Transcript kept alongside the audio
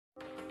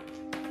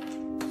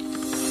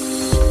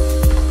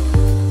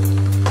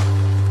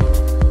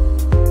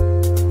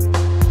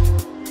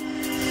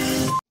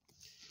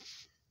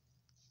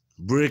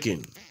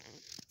Breaking.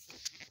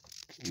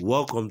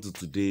 Welcome to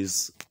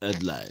today's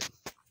headline.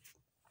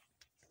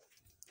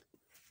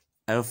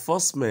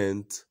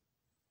 Enforcement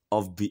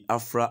of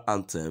Biafra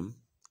Anthem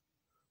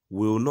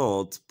will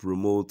not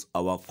promote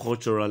our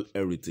cultural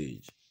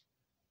heritage,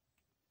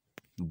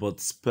 but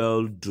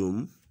spell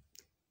doom,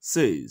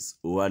 says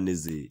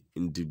Ohaeneze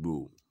in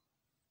Igbo.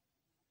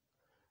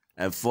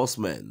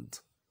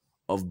 Enforcement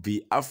of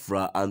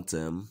Biafra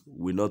Anthem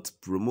will not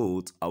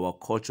promote our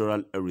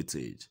cultural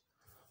heritage,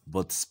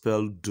 but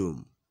spell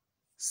doom,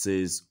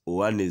 says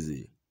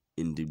Ohaeneze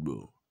in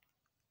Igbo.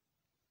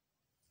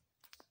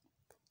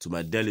 To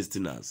my dear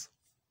listeners,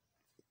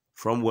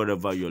 from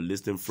wherever you're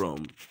listening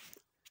from,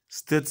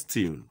 stay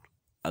tuned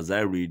as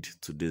I read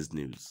today's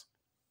news.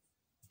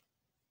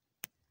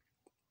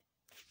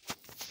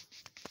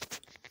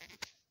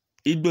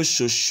 Igbo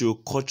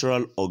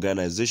Socio-Cultural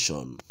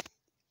Organization,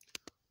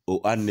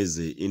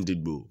 Ohaeneze in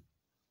Igbo,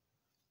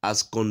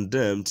 has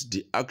condemned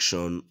the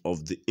action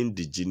of the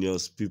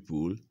indigenous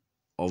people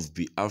of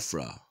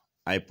Biafra,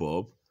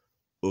 IPOB,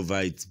 over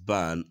its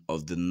ban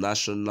of the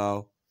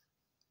national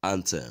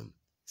anthem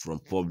from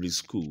public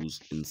schools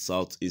in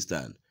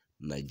southeastern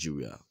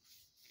Nigeria.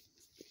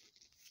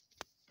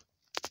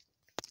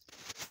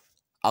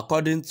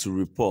 According to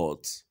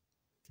reports,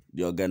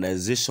 the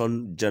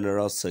organization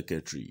General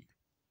Secretary,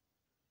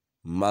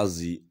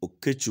 Mazi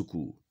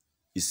Okechukwu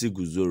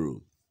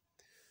Isiguzoro,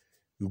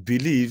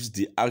 believes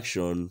the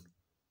action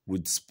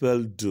would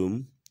spell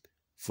doom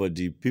for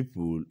the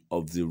people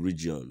of the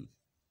region.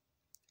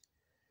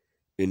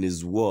 In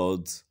his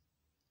words,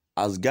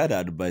 as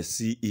gathered by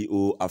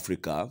CEO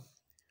Africa,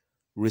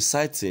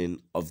 reciting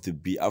of the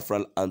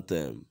Biafran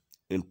anthem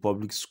in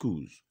public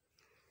schools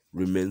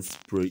remains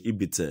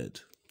prohibited,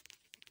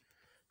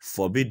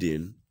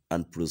 forbidden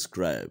and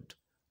proscribed,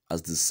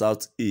 as the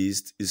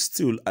Southeast is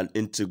still an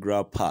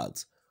integral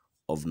part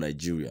of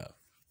Nigeria.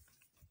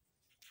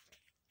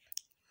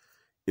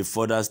 He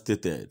further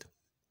stated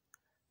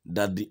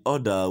that the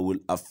order will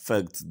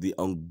affect the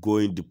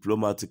ongoing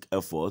diplomatic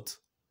effort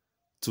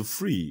to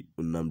free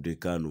Nnamdi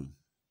Kanu.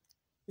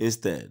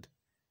 Instead,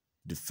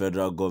 the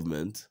federal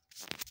government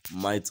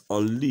might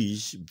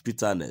unleash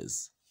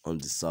bitterness on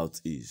the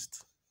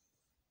Southeast.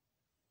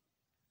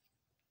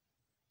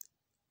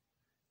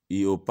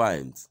 He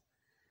opined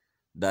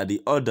that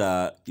the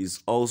order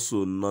is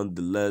also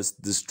nonetheless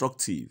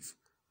destructive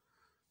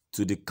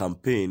to the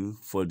campaign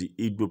for the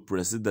Igbo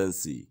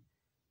presidency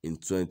in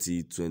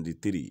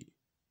 2023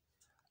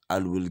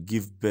 and will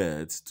give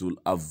birth to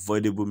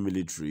avoidable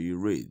military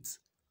raids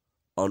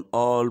on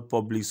all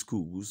public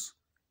schools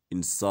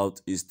in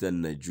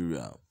southeastern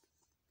Nigeria,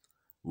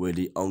 where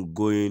the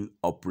ongoing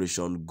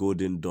Operation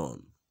Golden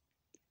Dawn.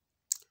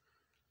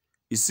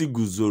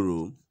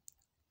 Isiguzoro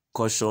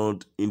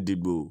cautioned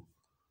Igbo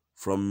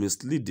from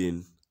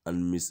misleading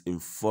and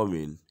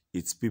misinforming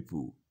its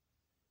people.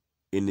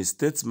 In a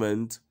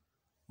statement,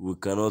 we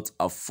cannot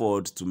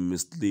afford to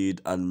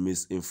mislead and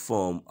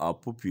misinform our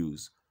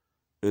pupils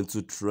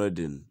into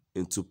treading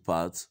into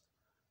paths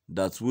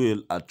that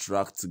will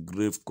attract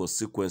grave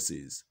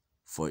consequences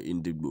for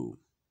Igbo.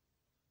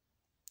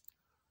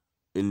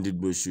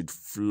 Igbo should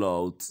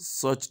flout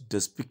such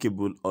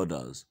despicable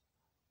orders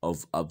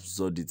of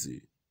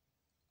absurdity,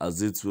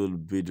 as it will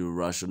be the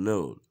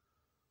rationale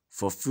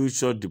for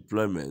future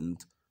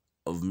deployment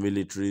of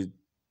military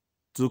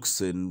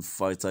Tucson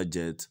fighter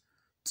jet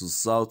to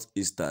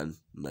southeastern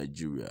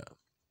Nigeria.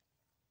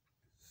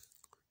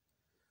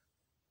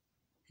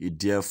 He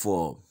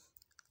therefore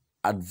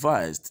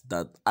advised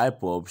that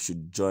IPOB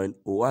should join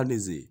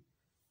Ohaeneze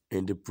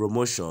in the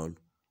promotion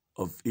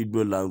of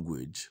Igbo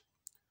language,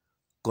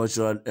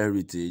 cultural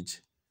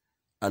heritage,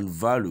 and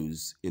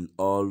values in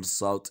all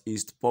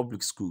Southeast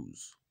public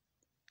schools.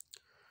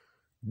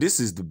 This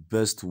is the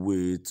best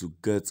way to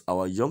get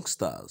our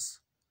youngsters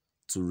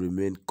to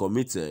remain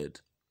committed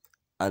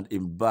and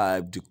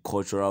imbibe the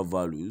cultural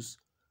values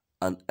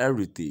and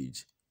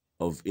heritage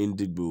of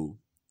Igbo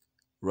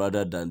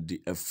rather than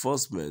the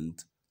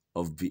enforcement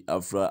of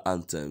Biafra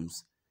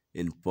anthems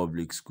in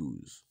public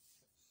schools.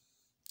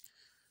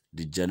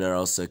 The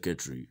General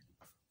Secretary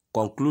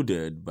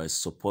concluded by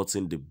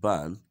supporting the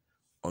ban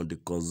on the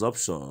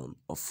consumption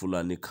of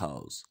Fulani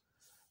cows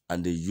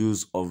and the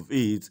use of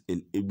it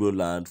in Igbo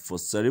land for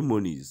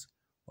ceremonies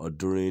or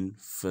during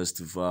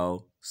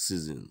festival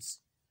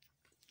seasons.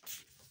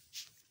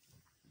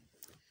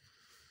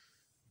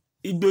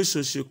 Igbo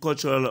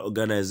Socio-Cultural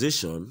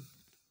Organization,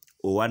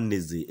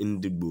 Ohaeneze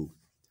in Igbo,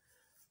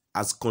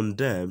 has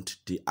condemned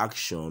the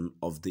action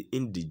of the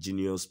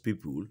indigenous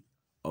people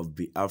of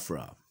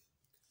Biafra,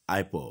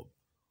 IPOB,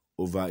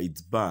 over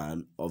its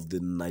ban of the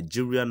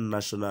Nigerian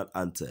national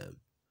anthem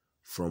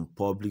from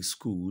public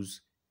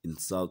schools in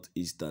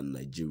southeastern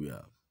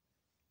Nigeria.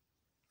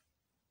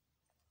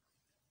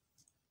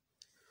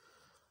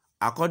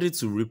 According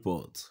to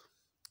reports,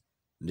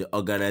 the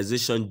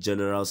organization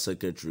General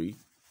Secretary,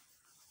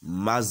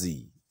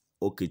 Mazi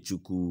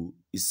Okechukwu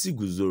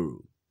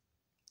Isiguzoro,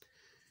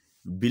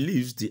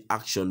 believes the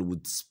action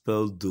would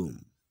spell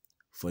doom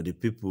for the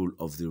people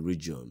of the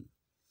region.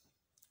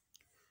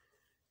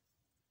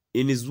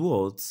 In his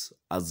words,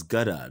 as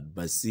gathered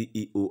by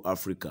CEO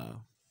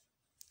Africa,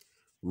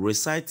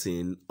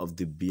 reciting of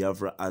the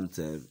Biafra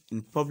anthem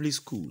in public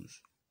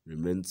schools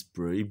remains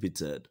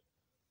prohibited,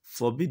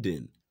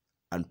 forbidden,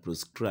 and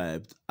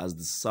proscribed as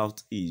the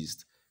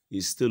Southeast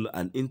is still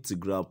an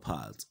integral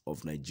part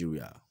of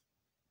Nigeria.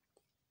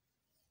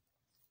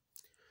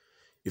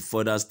 He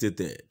further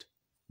stated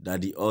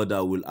that the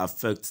order will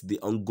affect the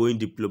ongoing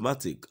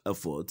diplomatic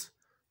effort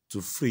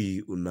to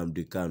free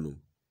Nnamdi Kanu.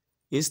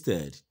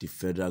 Instead, the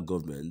federal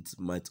government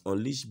might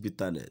unleash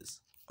bitterness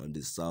on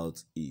the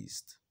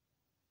Southeast.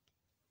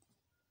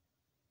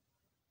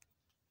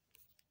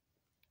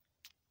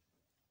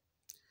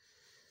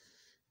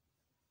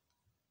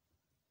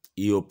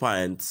 He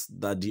opines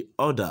that the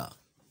order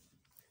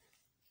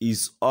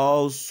is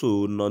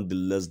also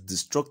nonetheless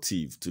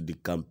destructive to the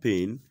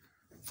campaign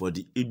for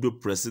the Igbo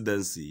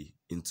presidency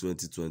in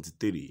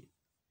 2023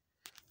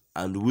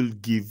 and will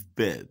give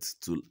birth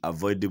to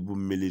avoidable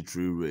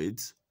military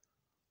raids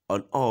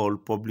on all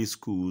public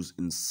schools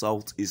in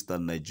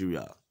southeastern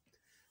Nigeria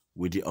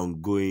with the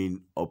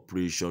ongoing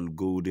Operation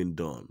Golden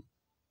Dawn.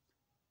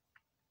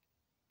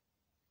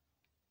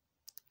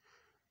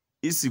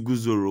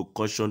 Isiguzoro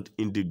cautioned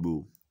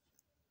Indigbo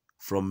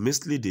from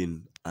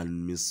misleading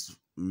and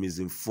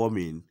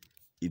misinforming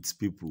its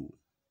people.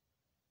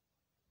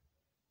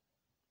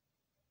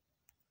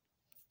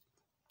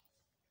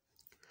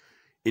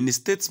 In a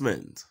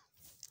statement,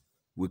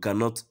 we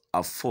cannot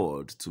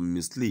afford to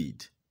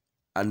mislead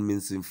and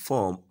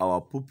misinform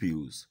our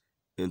pupils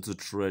into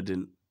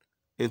treading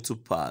into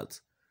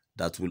paths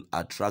that will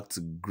attract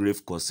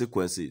grave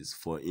consequences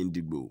for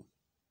Indigbo.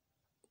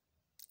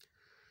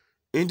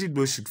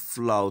 Indigbo should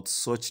flout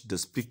such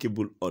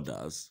despicable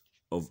orders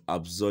of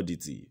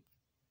absurdity,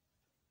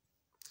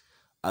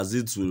 as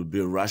it will be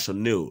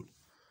rationale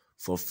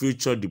for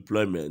future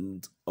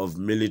deployment of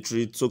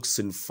military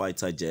Tucson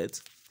fighter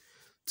jets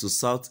to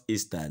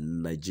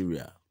southeastern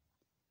Nigeria.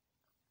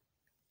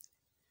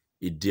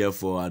 He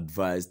therefore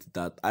advised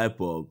that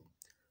IPOB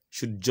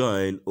should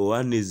join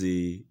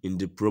Ohaeneze in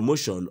the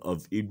promotion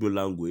of Igbo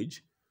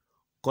language,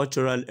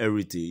 cultural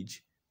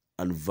heritage,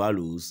 and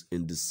values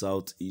in the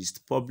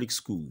Southeast public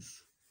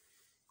schools.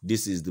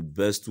 This is the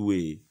best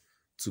way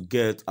to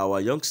get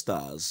our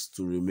youngsters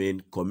to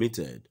remain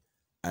committed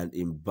and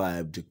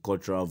imbibe the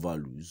cultural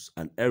values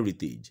and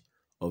heritage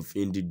of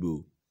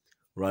Indigbo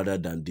rather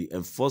than the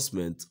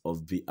enforcement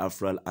of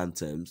Biafra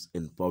anthems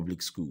in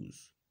public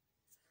schools.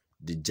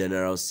 The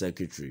General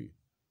Secretary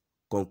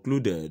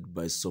concluded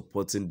by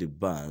supporting the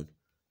ban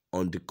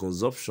on the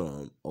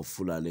consumption of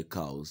Fulani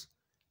cows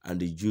and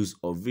the use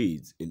of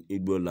it in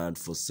Igbo land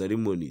for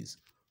ceremonies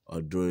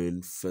or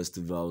during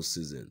festival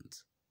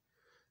seasons.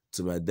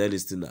 To my dear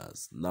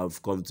listeners, now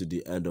we've come to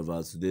the end of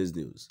our today's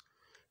news.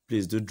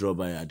 Please do drop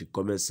by at the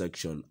comment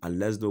section and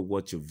let us know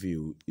what your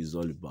view is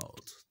all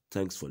about.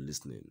 Thanks for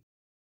listening.